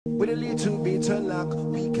With a little bit of luck,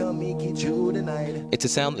 we can make it through the night. It's a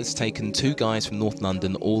sound that's taken two guys from North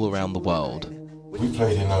London all around the world. We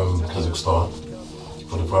played in Kazakhstan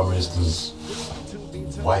for the Prime Minister's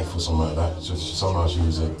wife or something like that. Somehow she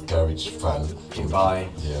was a garage fan. Dubai.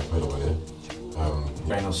 Yeah, played over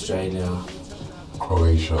there. In Australia.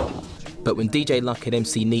 Croatia. But when DJ Luck and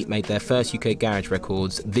MC Neat made their first UK garage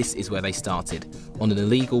records, this is where they started, on an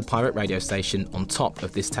illegal pirate radio station on top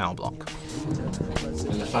of this tower block.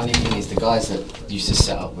 And the funny thing is, the guys that used to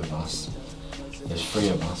set up with us, there's three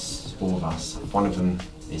of us, four of us. One of them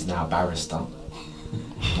is now a barrister.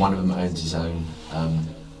 One of them owns his own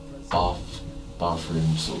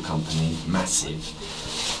bathroom sort of company, massive.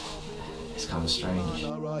 It's kind of strange.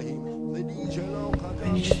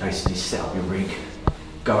 And you just basically set up your rig,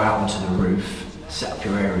 go out onto the roof, set up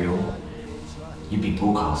your aerial, you'd be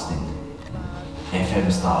broadcasting,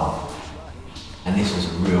 FM style, and this was a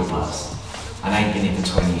real buzz. And I ain't been here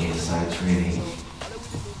for 20 years, so it's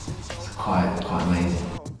quite amazing.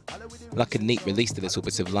 Luck and Neat released a little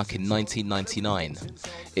bit of Luck in 1999.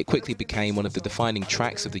 It quickly became one of the defining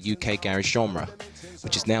tracks of the UK garage genre,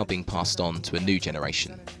 which is now being passed on to a new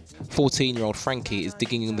generation. 14-year-old Frankie is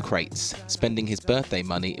digging in the crates, spending his birthday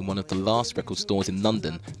money in one of the last record stores in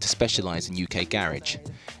London to specialise in UK garage,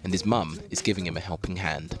 and his mum is giving him a helping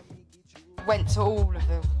hand. Went to all of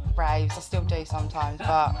the raves, I still do sometimes,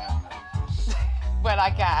 but when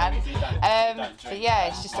I can. But yeah,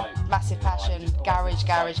 it's just a massive passion, garage.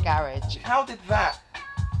 How did that,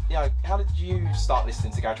 how did you start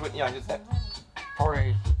listening to garage?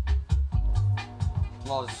 Probably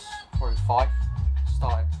was probably 5,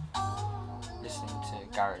 started listening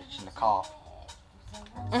to garage in the car.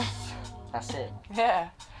 That's it. Yeah.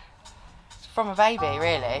 It's from a baby,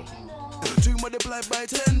 really.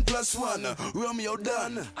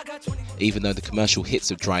 Even though the commercial hits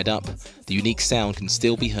have dried up, the unique sound can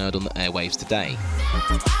still be heard on the airwaves today.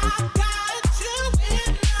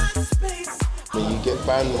 When you get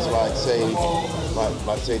bands like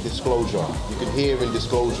say Disclosure, you can hear in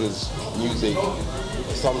Disclosure's music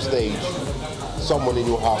at some stage someone in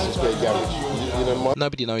your house has played garage.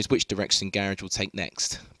 Nobody knows which direction garage will take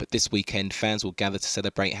next, but this weekend fans will gather to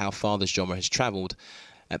celebrate how far the genre has travelled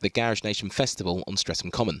at the Garage Nation Festival on Streatham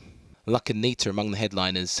Common. Luck and Neat are among the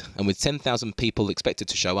headliners, and with 10,000 people expected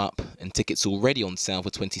to show up and tickets already on sale for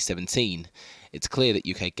 2017, it's clear that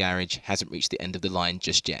UK garage hasn't reached the end of the line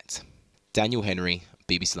just yet. Daniel Henry,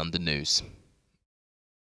 BBC London News.